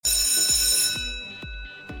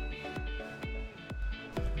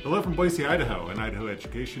Hello from Boise, Idaho, and Idaho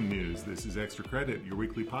Education News. This is Extra Credit, your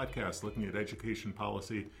weekly podcast looking at education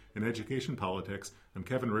policy and education politics. I'm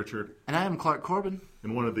Kevin Richard. And I am Clark Corbin.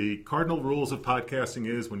 And one of the cardinal rules of podcasting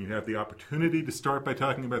is when you have the opportunity to start by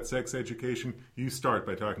talking about sex education, you start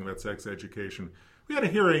by talking about sex education. We had a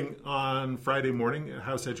hearing on Friday morning,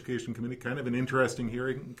 House Education Committee, kind of an interesting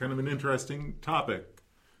hearing, kind of an interesting topic.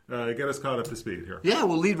 Get us caught up to speed here. Yeah,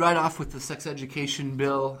 we'll lead right off with the sex education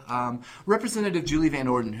bill. Representative Julie Van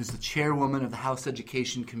Orden, who's the chairwoman of the House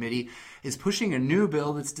Education Committee, is pushing a new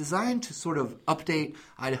bill that's designed to sort of update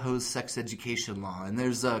Idaho's sex education law. And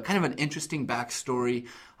there's kind of an interesting backstory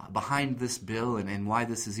behind this bill and why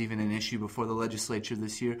this is even an issue before the legislature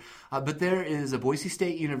this year. But there is a Boise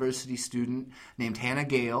State University student named Hannah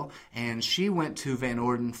Gale, and she went to Van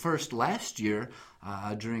Orden first last year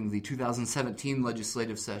during the 2017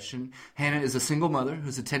 legislative session. Hannah is a single mother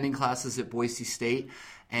who's attending classes at Boise State,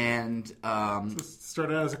 and So it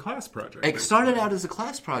started out as a class project. it started out as a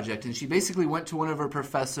class project, and she basically went to one of her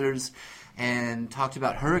professors and talked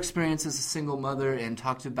about her experience as a single mother and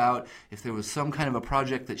talked about if there was some kind of a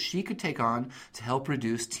project that she could take on to help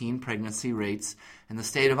reduce teen pregnancy rates in the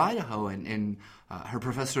state of Idaho. And her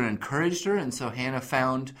professor encouraged her, and so Hannah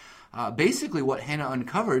found basically what Hannah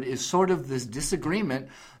uncovered is sort of this disagreement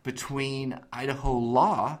between Idaho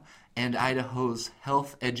law and Idaho's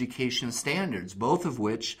health education standards, both of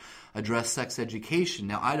which address sex education.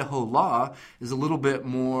 Now, Idaho law is a little bit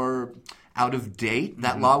more out of date.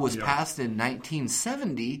 That law was passed in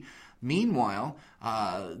 1970. Meanwhile,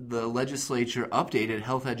 the legislature updated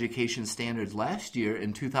health education standards last year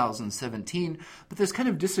in 2017, but there's kind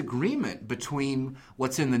of disagreement between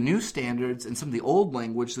what's in the new standards and some of the old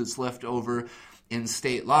language that's left over in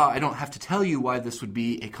state law. I don't have to tell you why this would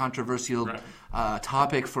be a controversial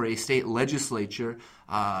topic for a state legislature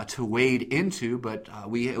to wade into, but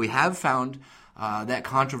we have found that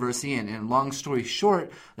controversy, and long story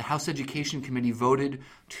short, the House Education Committee voted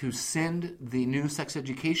to send the new sex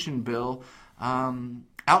education bill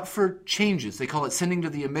out for changes. They call it sending to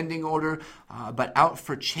the amending order, but out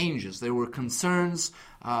for changes. There were concerns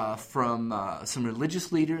from some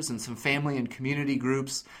religious leaders and some family and community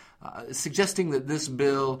groups suggesting that this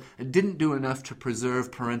bill didn't do enough to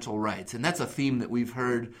preserve parental rights. And that's a theme that we've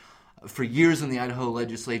heard for years in the Idaho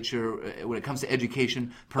legislature when it comes to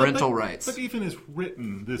education, parental rights. But even as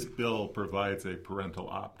written, this bill provides a parental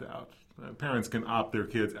opt-out. Parents can opt their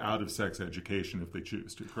kids out of sex education if they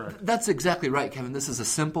choose to, correct? That's exactly right, Kevin. This is a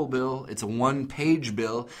simple bill. It's a one-page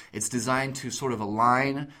bill. It's designed to sort of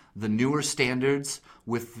align the newer standards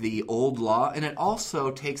with the old law, and it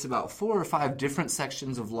also takes about 4 or 5 different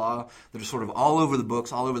sections of law that are sort of all over the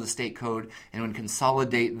books, all over the state code, and would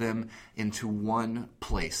consolidate them into one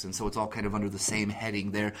place. And so it's all kind of under the same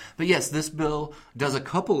heading there. But yes, this bill does a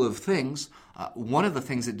couple of things. One of the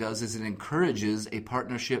things it does is it encourages a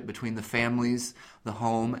partnership between the families, the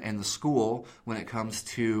home, and the school when it comes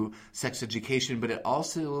to sex education, but it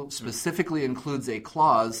also specifically includes a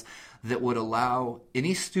clause that would allow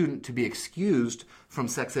any student to be excused from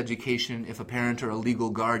sex education if a parent or a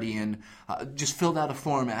legal guardian just filled out a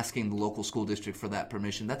form asking the local school district for that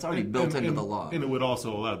permission. That's already built into the law. And it would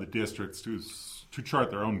also allow the districts to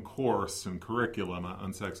chart their own course and curriculum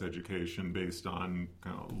on sex education based on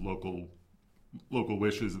kind of local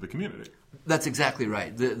wishes of the community. That's exactly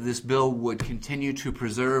right. This bill would continue to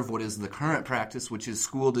preserve what is the current practice, which is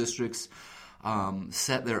school districts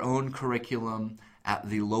set their own curriculum at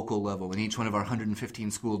the local level in each one of our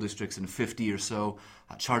 115 school districts and 50 or so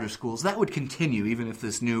charter schools. That would continue even if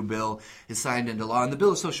this new bill is signed into law. And the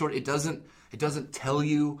bill is so short, it doesn't tell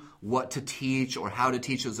you what to teach or how to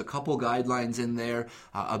teach. There's a couple guidelines in there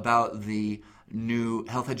about the new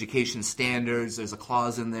health education standards. There's a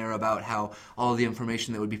clause in there about how all of the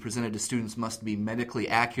information that would be presented to students must be medically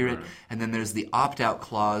accurate. Right. And then there's the opt-out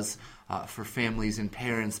clause for families and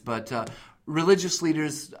parents. But religious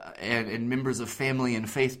leaders and members of family and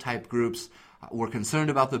faith-type groups were concerned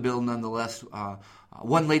about the bill nonetheless.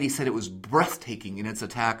 One lady said it was breathtaking in its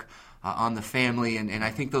attack on the family, and I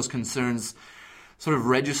think those concerns sort of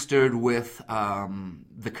registered with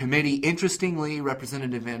the committee. Interestingly,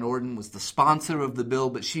 Representative Van Orden was the sponsor of the bill,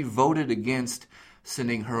 but she voted against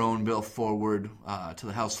sending her own bill forward to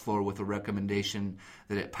the House floor with a recommendation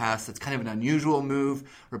that it pass. It's kind of an unusual move.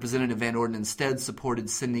 Representative Van Orden instead supported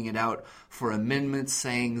sending it out for amendments,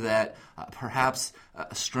 saying that perhaps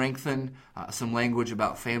strengthen some language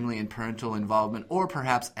about family and parental involvement, or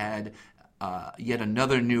perhaps add yet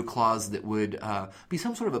another new clause that would be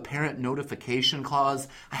some sort of a parent notification clause.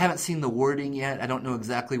 I haven't seen the wording yet. I don't know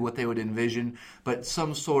exactly what they would envision, but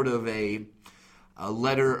some sort of a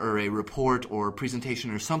letter or a report or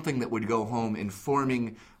presentation or something that would go home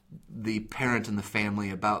informing the parent and the family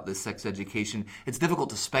about this sex education. It's difficult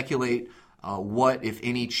to speculate what, if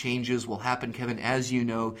any, changes will happen, Kevin. As you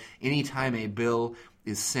know, anytime a bill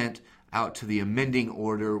is sent out to the amending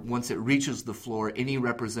order, once it reaches the floor, any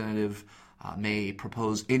representative may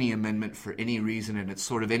propose any amendment for any reason, and it's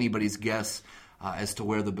sort of anybody's guess as to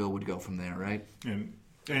where the bill would go from there, right? And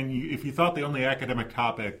if you thought the only academic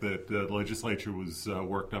topic that the legislature was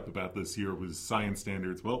worked up about this year was science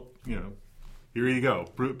standards, well, here you go.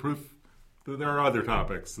 Proof that there are other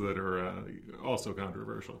topics that are also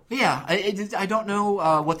controversial. Yeah, I don't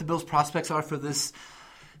know what the bill's prospects are for this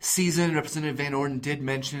season. Representative Van Orden did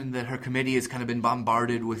mention that her committee has kind of been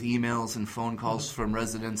bombarded with emails and phone calls from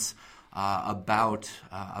residents about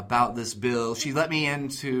this bill. She let me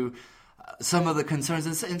into some of the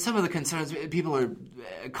concerns, and some of the concerns, people are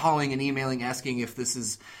calling and emailing asking if this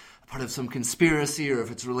is part of some conspiracy or if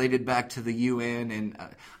it's related back to the UN, and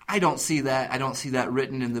I don't see that. I don't see that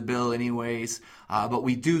written in the bill anyways, but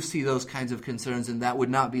we do see those kinds of concerns, and that would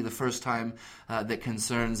not be the first time that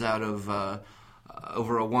concerns out of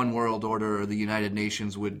over a one world order or the United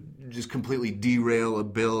Nations would just completely derail a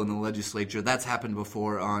bill in the legislature. That's happened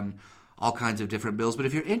before on all kinds of different bills. But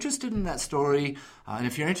if you're interested in that story, and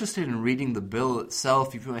if you're interested in reading the bill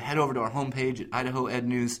itself, if you head over to our homepage at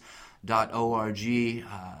idahoednews.org,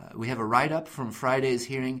 we have a write-up from Friday's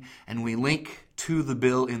hearing, and we link to the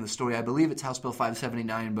bill in the story. I believe it's House Bill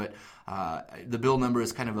 579, but the bill number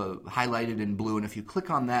is kind of highlighted in blue, and if you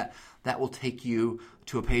click on that, that will take you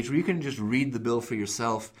to a page where you can just read the bill for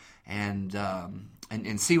yourself and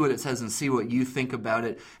see what it says and see what you think about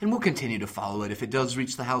it. And we'll continue to follow it. If it does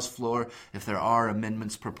reach the House floor, if there are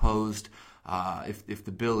amendments proposed, if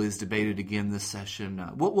the bill is debated again this session,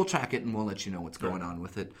 we'll track it and we'll let you know what's going on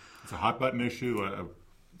with it. It's a hot button issue, a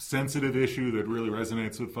sensitive issue that really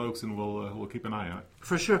resonates with folks, and we'll keep an eye on it.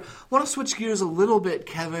 For sure. I want to switch gears a little bit,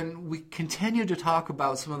 Kevin. We continue to talk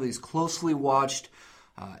about some of these closely watched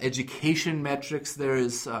education metrics. There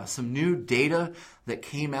is some new data that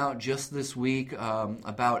came out just this week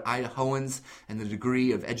about Idahoans and the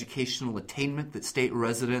degree of educational attainment that state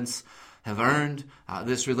residents have earned.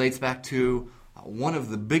 This relates back to one of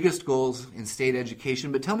the biggest goals in state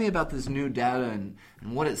education. But tell me about this new data and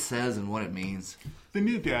what it says and what it means. The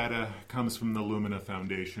new data comes from the Lumina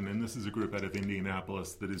Foundation, and this is a group out of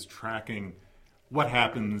Indianapolis that is tracking what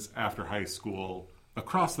happens after high school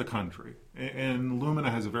across the country. And Lumina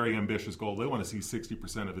has a very ambitious goal. They want to see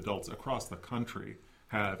 60% of adults across the country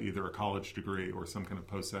have either a college degree or some kind of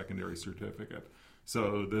post-secondary certificate.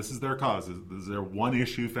 So this is their cause. This is their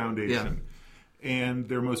one-issue foundation. Yeah. And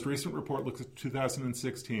their most recent report looks at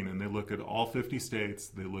 2016, and they look at all 50 states.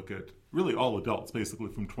 They look at really all adults, basically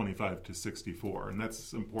from 25 to 64. And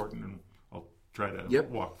that's important, and I'll try to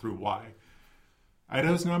walk through why.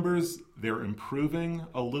 Idaho's numbers, they're improving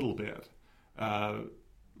a little bit.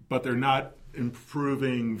 But they're not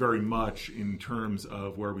improving very much in terms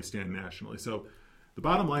of where we stand nationally. So the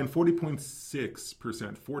bottom line,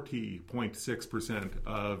 40.6%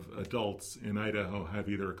 of adults in Idaho have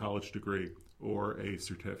either a college degree or a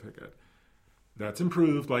certificate. That's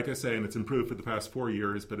improved, like I say, and it's improved for the past 4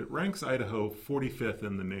 years, but it ranks Idaho 45th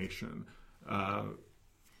in the nation.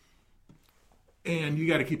 And you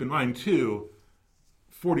got to keep in mind, too,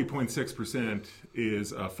 40.6%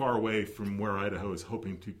 is far away from where Idaho is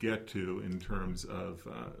hoping to get to in terms of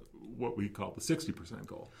what we call the 60%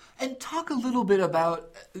 goal. And talk a little bit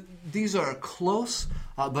about, these are close,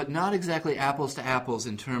 but not exactly apples to apples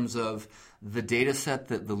in terms of the data set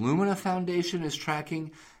that the Lumina Foundation is tracking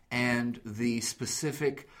and the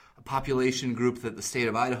specific population group that the state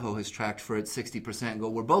of Idaho has tracked for its 60%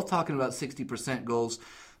 goal. We're both talking about 60% goals,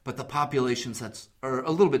 but the population sets are a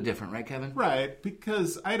little bit different, right, Kevin? Right,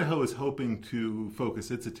 because Idaho is hoping to focus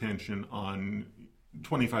its attention on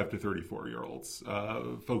 25 to 34-year-olds,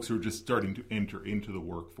 folks who are just starting to enter into the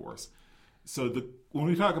workforce. So when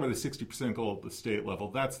we talk about a 60% goal at the state level,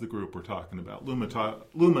 that's the group we're talking about.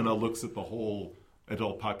 Lumina looks at the whole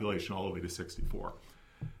adult population all the way to 64.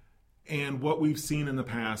 And what we've seen in the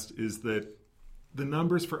past is that the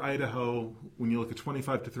numbers for Idaho, when you look at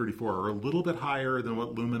 25 to 34, are a little bit higher than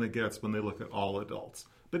what Lumina gets when they look at all adults.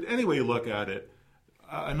 But anyway you look at it,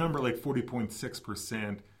 a number like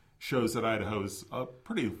 40.6% shows that Idaho's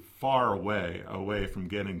pretty far away from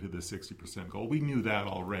getting to the 60% goal. We knew that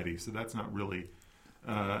already, so that's not really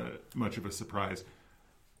much of a surprise.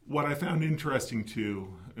 What I found interesting,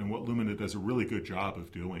 too, and what Lumina does a really good job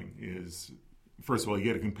of doing is, first of all, you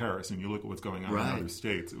get a comparison. You look at what's going on in other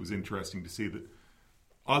states. It was interesting to see that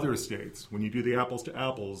other states, when you do the apples to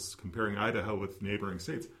apples, comparing Idaho with neighboring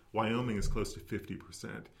states, Wyoming is close to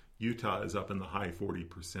 50%. Utah is up in the high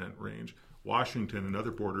 40% range. Washington,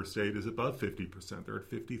 another border state, is above 50%. They're at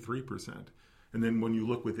 53%. And then when you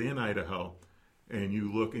look within Idaho, and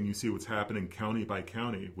you look and you see what's happening county by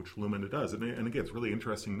county, which Lumina does, and again, it's really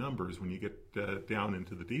interesting numbers when you get down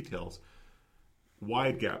into the details.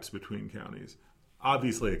 Wide gaps between counties.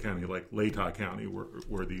 Obviously, a county like Latah County,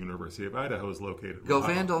 where the University of Idaho is located. Go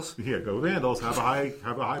Vandals! Yeah, go Vandals! Have a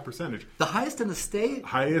high percentage. The highest in the state.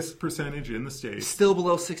 Highest percentage in the state. Still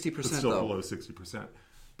below 60%. Still below 60%.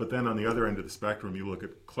 But then on the other end of the spectrum, you look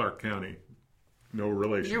at Clark County. No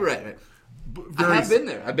relation. You're right. I have been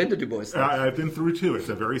there. I've been to Du Bois. I've been through too. It's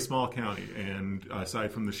a very small county, and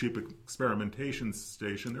aside from the sheep experimentation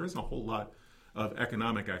station, there isn't a whole lot of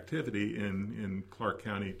economic activity in Clark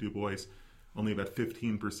County, Du Bois. Only about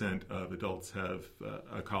 15% of adults have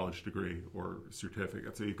a college degree or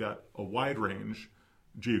certificate. So you've got a wide range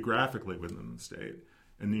geographically within the state.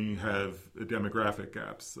 And then you have demographic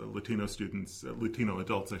gaps. Latino students, Latino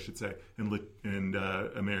adults, I should say, and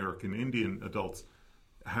American Indian adults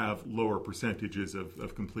have lower percentages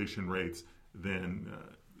of completion rates than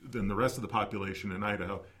the rest of the population in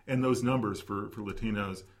Idaho. And those numbers for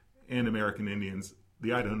Latinos and American Indians,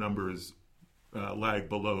 the Idaho numbers lag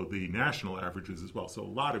below the national averages as well. So a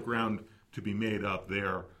lot of ground to be made up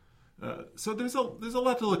there. So there's a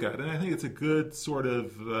lot to look at, and I think it's a good sort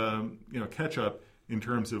of catch up in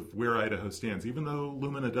terms of where Idaho stands. Even though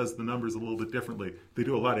Lumina does the numbers a little bit differently, they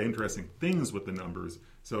do a lot of interesting things with the numbers.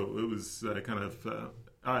 So it was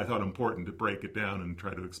I thought important to break it down and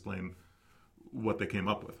try to explain what they came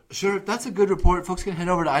up with. Sure, that's a good report. Folks can head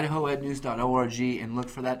over to idahoednews.org and look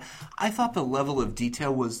for that. I thought the level of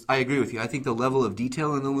detail was, I agree with you, I think the level of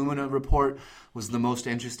detail in the Lumina report was the most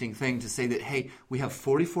interesting thing, to say that, hey, we have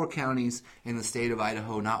 44 counties in the state of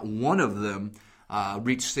Idaho, not one of them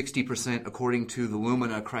reached 60% according to the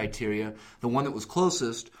Lumina criteria. The one that was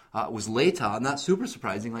closest was Latah, not super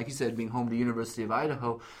surprising, like you said, being home to the University of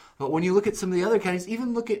Idaho. But when you look at some of the other counties,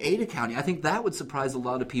 even look at Ada County, I think that would surprise a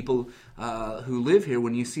lot of people who live here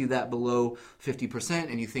when you see that below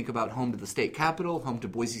 50%, and you think about home to the state capital, home to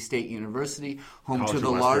Boise State University, home College to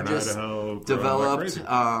the largest Idaho,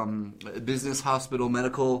 developed business, hospital,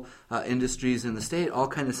 medical industries in the state, all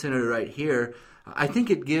kind of centered right here. I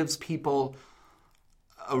think it gives people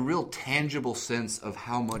a real tangible sense of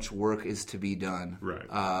how much work is to be done.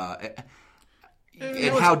 Right.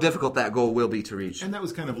 And how difficult that goal will be to reach. And that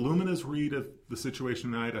was kind of Lumina's read of the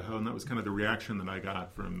situation in Idaho, and that was kind of the reaction that I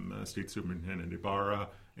got from State Superintendent Ibarra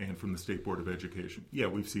and from the State Board of Education. Yeah,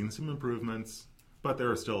 we've seen some improvements, but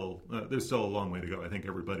there's still a long way to go. I think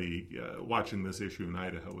everybody watching this issue in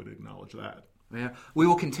Idaho would acknowledge that. Yeah, we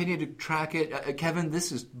will continue to track it. Kevin,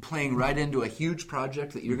 this is playing right into a huge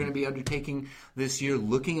project that you're going to be undertaking this year,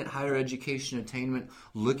 looking at higher education attainment,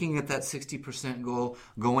 looking at that 60% goal,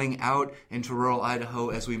 going out into rural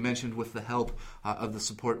Idaho, as we mentioned, with the help of the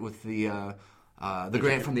support with the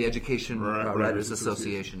grant from the Education Writers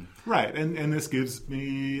Association. Right, and this gives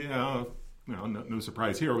me no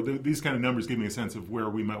surprise here. These kind of numbers give me a sense of where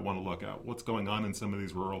we might want to look at. What's going on in some of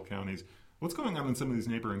these rural counties? What's going on in some of these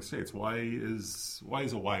neighboring states? Why is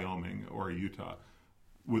a Wyoming or a Utah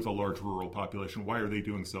with a large rural population, why are they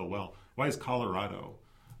doing so well? Why is Colorado?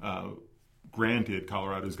 Granted,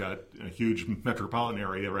 Colorado's got a huge metropolitan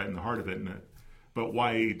area right in the heart of it, but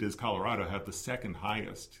why does Colorado have the second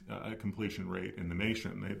highest completion rate in the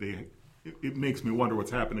nation? It makes me wonder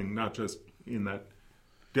what's happening not just in that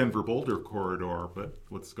Denver-Boulder corridor, but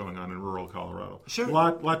what's going on in rural Colorado. Sure. A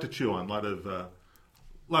lot to chew on, a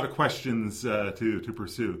lot of questions to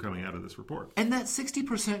pursue coming out of this report. And that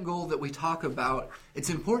 60% goal that we talk about, it's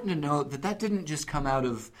important to note that didn't just come out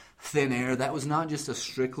of thin air. That was not just a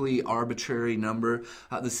strictly arbitrary number.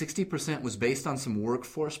 The 60% was based on some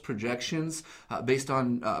workforce projections, based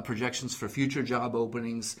on projections for future job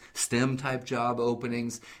openings, STEM-type job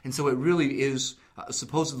openings. And so it really is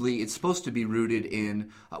supposedly, it's supposed to be rooted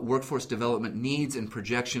in workforce development needs and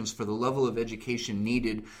projections for the level of education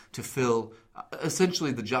needed to fill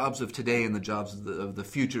essentially the jobs of today and the jobs of the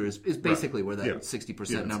future is basically where that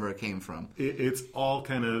 60% number came from. It's all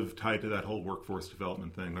kind of tied to that whole workforce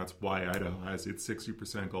development thing. That's why Idaho has its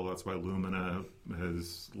 60% goal. That's why Lumina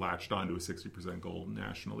has latched onto a 60% goal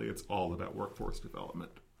nationally. It's all about workforce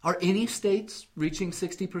development. Are any states reaching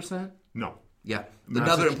 60%? No. Yeah,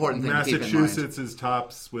 another important thing to keep in mind. Massachusetts is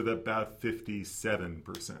tops with about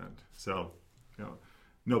 57%. So,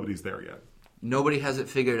 nobody's there yet. Nobody has it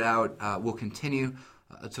figured out. We'll continue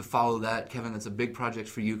to follow that. Kevin, that's a big project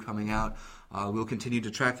for you coming out. We'll continue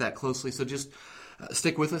to track that closely. So just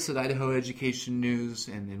Stick with us at Idaho Education News,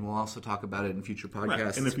 and we'll also talk about it in future podcasts.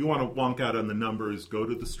 Right. And if you want to wonk out on the numbers, go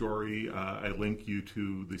to the story. I link you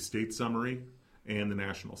to the state summary and the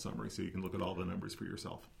national summary, so you can look at all the numbers for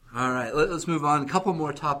yourself. All right, let's move on. A couple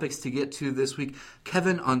more topics to get to this week.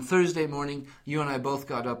 Kevin, on Thursday morning, you and I both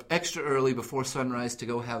got up extra early before sunrise to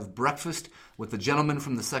go have breakfast with the gentleman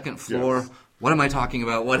from the second floor. Yes. What am I talking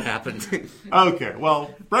about? What happened? Okay,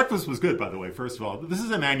 well, breakfast was good, by the way, first of all. This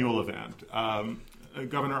is an annual event.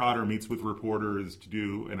 Governor Otter meets with reporters to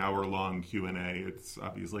do an hour-long Q&A. It's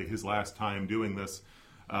obviously his last time doing this.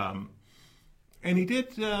 And he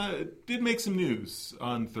did make some news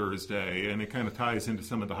on Thursday, and it kind of ties into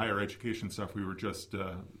some of the higher education stuff we were just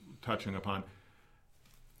touching upon.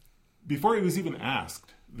 Before he was even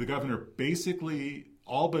asked, the governor basically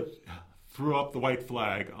all but threw up the white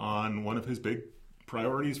flag on one of his big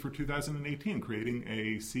priorities for 2018, creating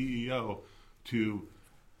a CEO to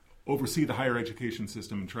oversee the higher education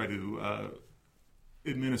system and try to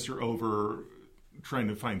administer over trying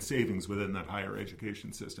to find savings within that higher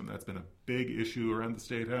education system. That's been a big issue around the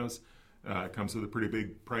State House. It comes with a pretty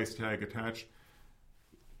big price tag attached.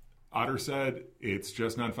 Otter said it's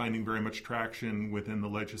just not finding very much traction within the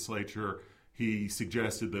legislature. He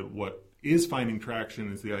suggested that what is finding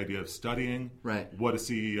traction is the idea of studying what a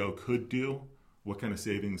CEO could do, what kind of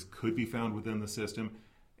savings could be found within the system.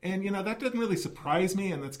 And, that doesn't really surprise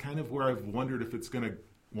me, and that's kind of where I've wondered if it's going to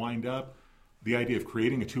wind up. The idea of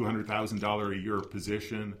creating a $200,000 a year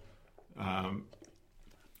position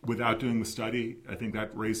without doing the study, I think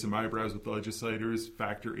that raised some eyebrows with the legislators.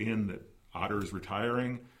 Factor in that Otter is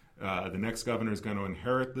retiring. The next governor is going to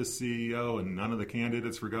inherit this CEO, and none of the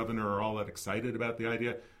candidates for governor are all that excited about the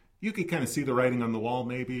idea. You could kind of see the writing on the wall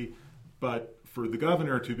maybe, but for the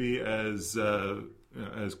governor to be as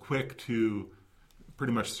quick to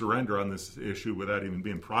pretty much surrender on this issue without even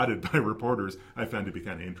being prodded by reporters, I found to be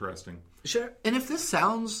kind of interesting. Sure. And if this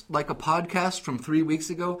sounds like a podcast from 3 weeks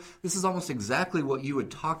ago, this is almost exactly what you had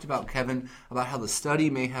talked about, Kevin, about how the study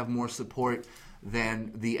may have more support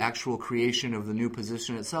than the actual creation of the new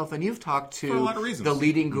position itself. And you've talked to the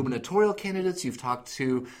leading gubernatorial candidates. You've talked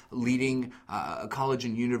to leading college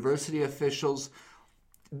and university officials.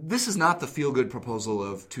 This is not the feel-good proposal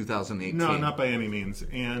of 2018. No, not by any means.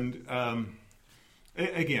 And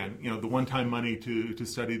again, the one-time money to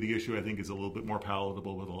study the issue, I think, is a little bit more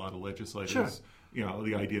palatable with a lot of legislators. Sure.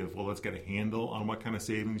 The idea of, let's get a handle on what kind of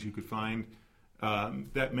savings you could find.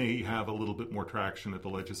 That may have a little bit more traction at the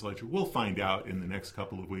legislature. We'll find out in the next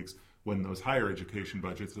couple of weeks when those higher education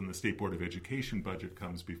budgets and the State Board of Education budget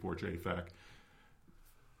comes before JFAC.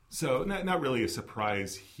 So not really a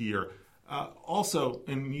surprise here. Also,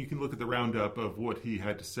 and you can look at the roundup of what he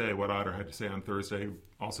had to say, what Otter had to say on Thursday.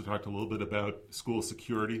 Also talked a little bit about school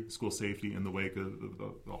security, school safety in the wake of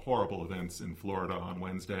the horrible events in Florida on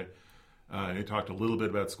Wednesday. He talked a little bit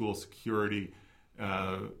about school security,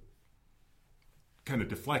 kind of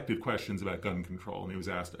deflected questions about gun control. And he was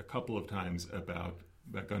asked a couple of times about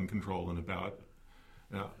gun control and about...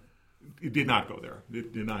 It did not go there.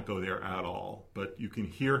 It did not go there at all. But you can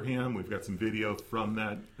hear him. We've got some video from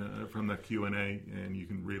that Q&A, and you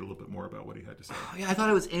can read a little bit more about what he had to say. Yeah, I thought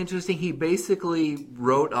it was interesting. He basically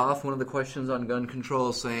wrote off one of the questions on gun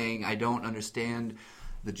control, saying, "I don't understand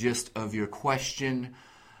the gist of your question."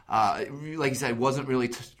 Like you said, wasn't really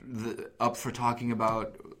up for talking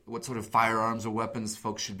about what sort of firearms or weapons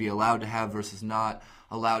folks should be allowed to have versus not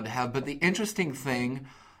allowed to have. But the interesting thing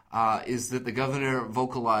is that the governor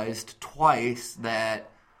vocalized twice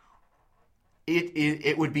that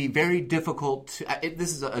it would be very difficult to...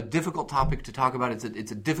 this is a difficult topic to talk about.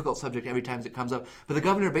 It's a difficult subject every time it comes up. But the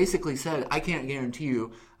governor basically said, I can't guarantee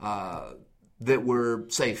you that we're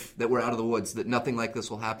safe, that we're out of the woods, that nothing like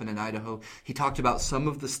this will happen in Idaho. He talked about some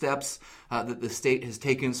of the steps that the state has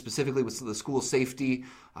taken, specifically with the school safety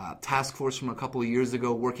task force from a couple of years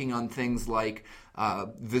ago, working on things like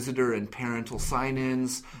visitor and parental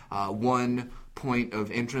sign-ins, one point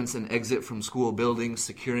of entrance and exit from school buildings,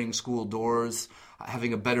 securing school doors,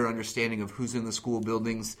 having a better understanding of who's in the school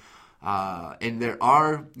buildings. And there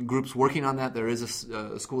are groups working on that. There is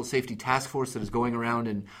a school safety task force that is going around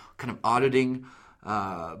and kind of auditing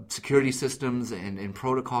security systems and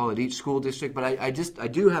protocol at each school district. But I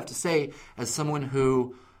do have to say, as someone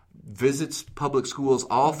who visits public schools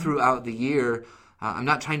all throughout the year, I'm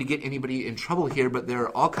not trying to get anybody in trouble here, but there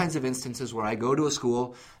are all kinds of instances where I go to a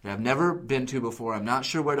school that I've never been to before. I'm not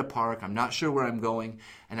sure where to park. I'm not sure where I'm going.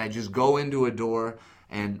 And I just go into a door,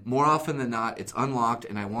 and more often than not, it's unlocked,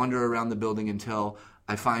 and I wander around the building until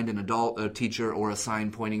I find an adult, a teacher, or a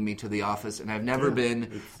sign pointing me to the office. And I've never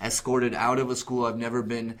been escorted out of a school. I've never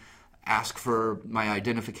been ask for my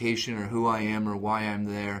identification or who I am or why I'm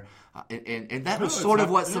there. And that was No, sort it's of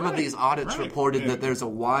not- what some of right, these audits right. reported, And- that there's a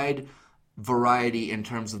wide variety in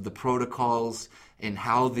terms of the protocols and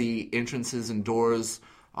how the entrances and doors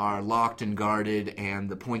are locked and guarded and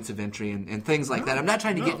the points of entry and things like that. I'm not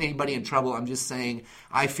trying to get anybody in trouble. I'm just saying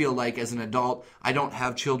I feel like as an adult, I don't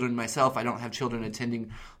have children myself. I don't have children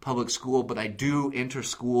attending public school, but I do enter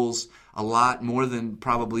schools a lot more than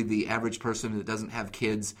probably the average person that doesn't have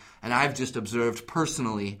kids. And I've just observed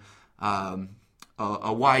personally a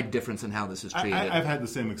wide difference in how this is treated. I've had the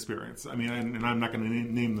same experience. I mean, and I'm not going to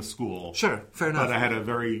name the school. Sure, fair enough. But I had a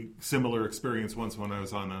very similar experience once when I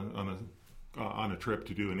was on a trip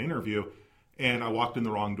to do an interview, and I walked in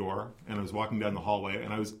the wrong door, and I was walking down the hallway,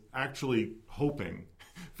 and I was actually hoping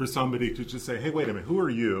for somebody to just say, "Hey, wait a minute, who are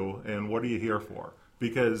you, and what are you here for?"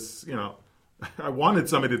 Because I wanted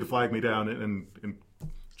somebody to flag me down and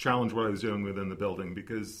challenge what I was doing within the building,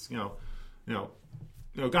 because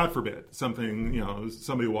God forbid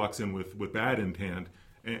somebody walks in with bad intent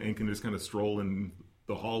and can just kind of stroll in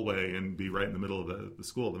the hallway and be right in the middle of the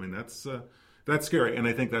school. I mean, that's scary, and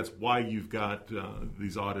I think that's why you've got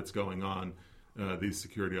these audits going on, these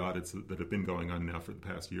security audits that have been going on now for the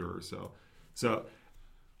past year or so. So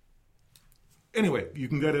anyway, you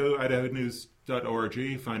can go to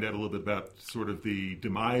idahonews.org, find out a little bit about sort of the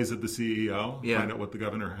demise of the CEO, find out what the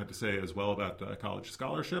governor had to say as well about college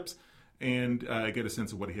scholarships, and get a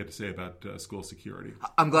sense of what he had to say about school security.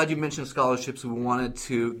 I'm glad you mentioned scholarships. We wanted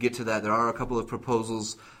to get to that. There are a couple of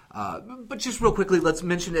proposals. But just real quickly, let's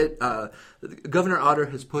mention it. Governor Otter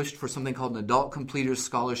has pushed for something called an Adult Completers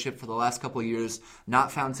Scholarship for the last couple of years,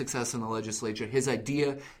 not found success in the legislature. His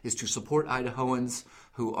idea is to support Idahoans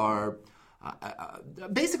who are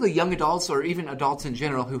basically young adults or even adults in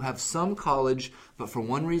general who have some college, but for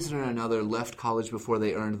one reason or another left college before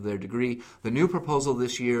they earned their degree. The new proposal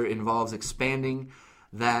this year involves expanding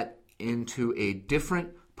that into a different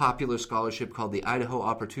popular scholarship called the Idaho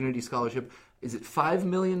Opportunity Scholarship. Is it $5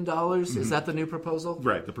 million? Mm-hmm. Is that the new proposal?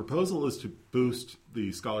 Right. The proposal is to boost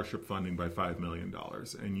the scholarship funding by $5 million.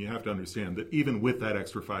 And you have to understand that even with that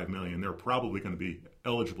extra $5 million, there are probably going to be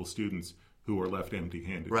eligible students who are left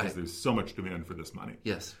empty-handed because there's so much demand for this money.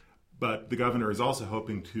 Yes. But the governor is also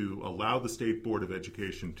hoping to allow the State Board of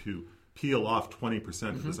Education to peel off 20%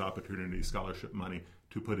 of this opportunity scholarship money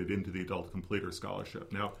to put it into the Adult Completer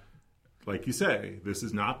Scholarship. Now, like you say, this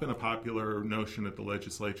has not been a popular notion at the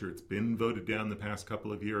legislature. It's been voted down the past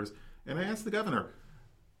couple of years. And I asked the governor,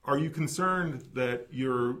 are you concerned that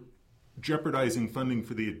you're jeopardizing funding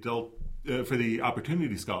for the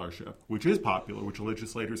Opportunity Scholarship, which is popular, which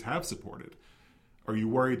legislators have supported? Are you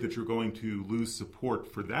worried that you're going to lose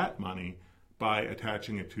support for that money by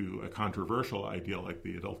attaching it to a controversial idea like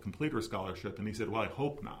the Adult Completer Scholarship? And he said, well, I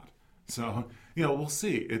hope not. So, we'll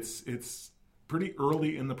see. It's pretty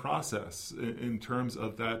early in the process in terms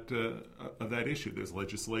of that issue. There's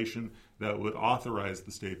legislation that would authorize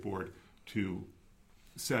the state board to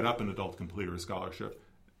set up an Adult Completer Scholarship.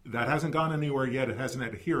 That hasn't gone anywhere yet. It hasn't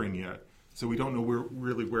had a hearing yet. So we don't know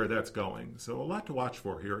really where that's going. So a lot to watch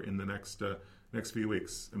for here in the next few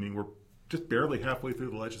weeks. I mean, we're just barely halfway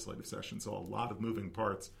through the legislative session, so a lot of moving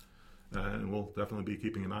parts. And we'll definitely be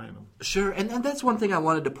keeping an eye on them. Sure, and that's one thing I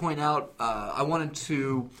wanted to point out. I wanted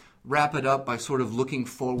to wrap it up by sort of looking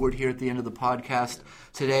forward here at the end of the podcast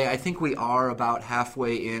today. I think we are about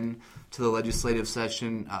halfway in to the legislative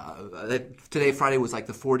session. Today, Friday, was like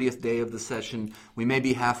the 40th day of the session. We may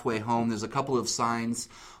be halfway home. There's a couple of signs.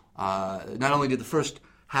 Not only did the first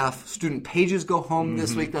half student pages go home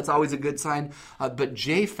this week, that's always a good sign, but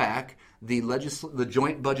JFAC, the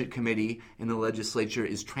Joint Budget Committee in the legislature,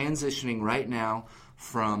 is transitioning right now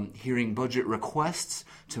from hearing budget requests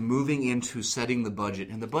to moving into setting the budget.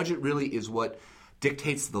 And the budget really is what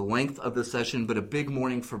dictates the length of the session, but a big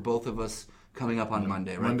morning for both of us coming up on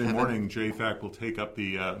Monday, right, Monday Kevin? morning, JFAC will take up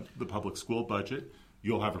the public school budget.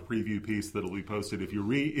 You'll have a preview piece that'll be posted. If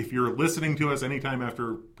you're listening to us anytime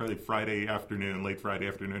after probably Friday afternoon, late Friday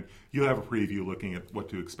afternoon, you'll have a preview looking at what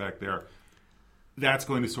to expect there. That's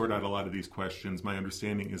going to sort out a lot of these questions. My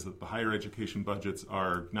understanding is that the higher education budgets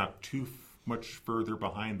are not too much further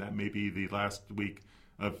behind that, maybe the last week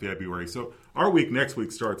of February. So our week next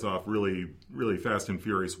week starts off really, really fast and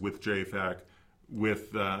furious with JFAC,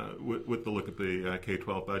 with the look at the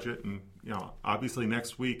K-12 budget. And obviously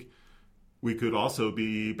next week we could also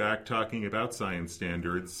be back talking about science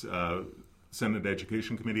standards. Senate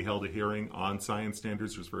Education Committee held a hearing on science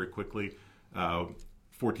standards just very quickly.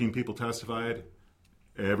 14 people testified.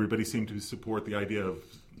 Everybody seemed to support the idea of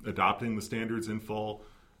adopting the standards in full.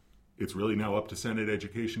 It's really now up to Senate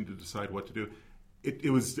Education to decide what to do.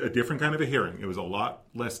 it was a different kind of a hearing. It was a lot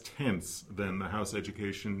less tense than the House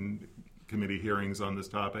Education Committee hearings on this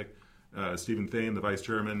topic. Stephen Thane, the vice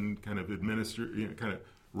chairman, kind of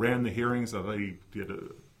ran the hearings. I thought he did a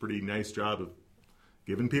pretty nice job of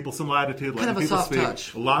giving people some latitude, letting people speak.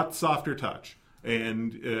 Touch. A lot softer touch.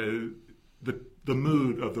 And the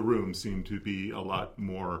mood of the room seemed to be a lot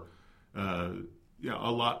more, a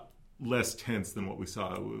lot less tense than what we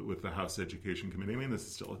saw with the House Education Committee. I mean, this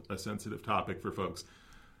is still a sensitive topic for folks.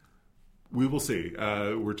 We will see.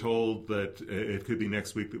 We're told that it could be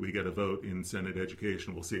next week that we get a vote in Senate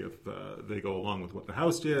Education. We'll see if they go along with what the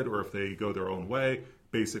House did or if they go their own way.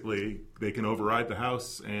 Basically, they can override the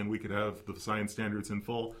House and we could have the science standards in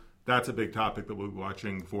full. That's a big topic that we'll be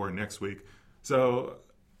watching for next week. So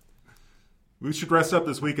we should rest up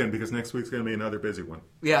this weekend because next week's going to be another busy one.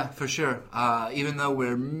 Yeah, for sure. Even though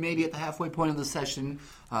we're maybe at the halfway point of the session,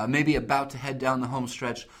 maybe about to head down the home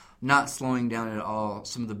stretch, not slowing down at all.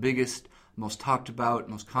 Some of the biggest, most talked about,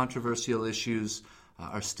 most controversial issues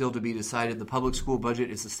are still to be decided. The public school budget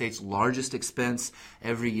is the state's largest expense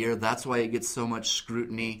every year. That's why it gets so much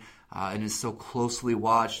scrutiny and is so closely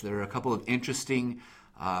watched. There are a couple of interesting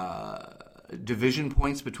division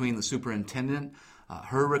points between the superintendent,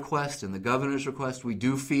 her request, and the governor's request. We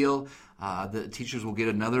do feel that teachers will get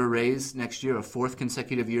another raise next year, a fourth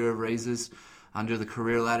consecutive year of raises under the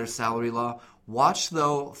career ladder salary law. Watch,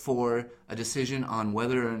 though, for a decision on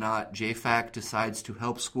whether or not JFAC decides to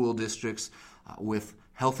help school districts with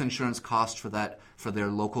health insurance costs for their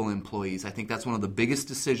local employees. I think that's one of the biggest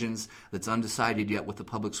decisions that's undecided yet with the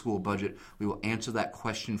public school budget. We will answer that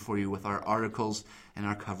question for you with our articles and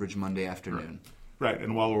our coverage Monday afternoon. Right,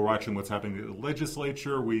 and while we're watching what's happening at the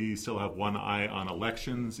legislature, we still have one eye on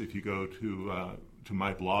elections. If you go to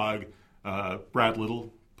my blog, Brad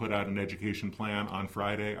Little put out an education plan on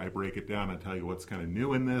Friday. I break it down and tell you what's kind of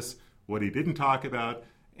new in this, what he didn't talk about,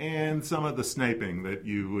 and some of the sniping that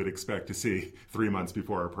you would expect to see 3 months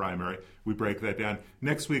before our primary. We break that down.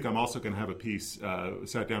 Next week, I'm also going to have a piece,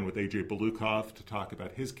 sat down with A.J. Belukov to talk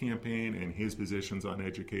about his campaign and his positions on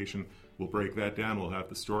education. We'll break that down. We'll have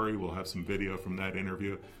the story. We'll have some video from that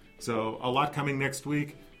interview. So a lot coming next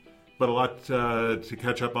week, but a lot to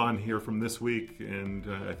catch up on here from this week, and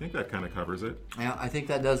I think that kind of covers it. Yeah, I think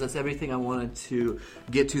that does. That's everything I wanted to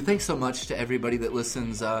get to. Thanks so much to everybody that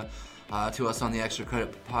listens to us on the Extra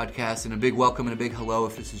Credit Podcast, and a big welcome and a big hello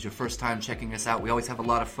if this is your first time checking us out. We always have a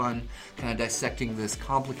lot of fun kind of dissecting this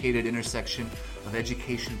complicated intersection of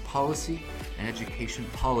education policy and education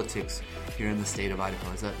politics here in the state of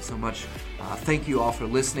Idaho. So much. Thank you all for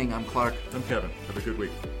listening. I'm Clark. I'm Kevin. Have a good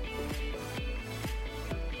week.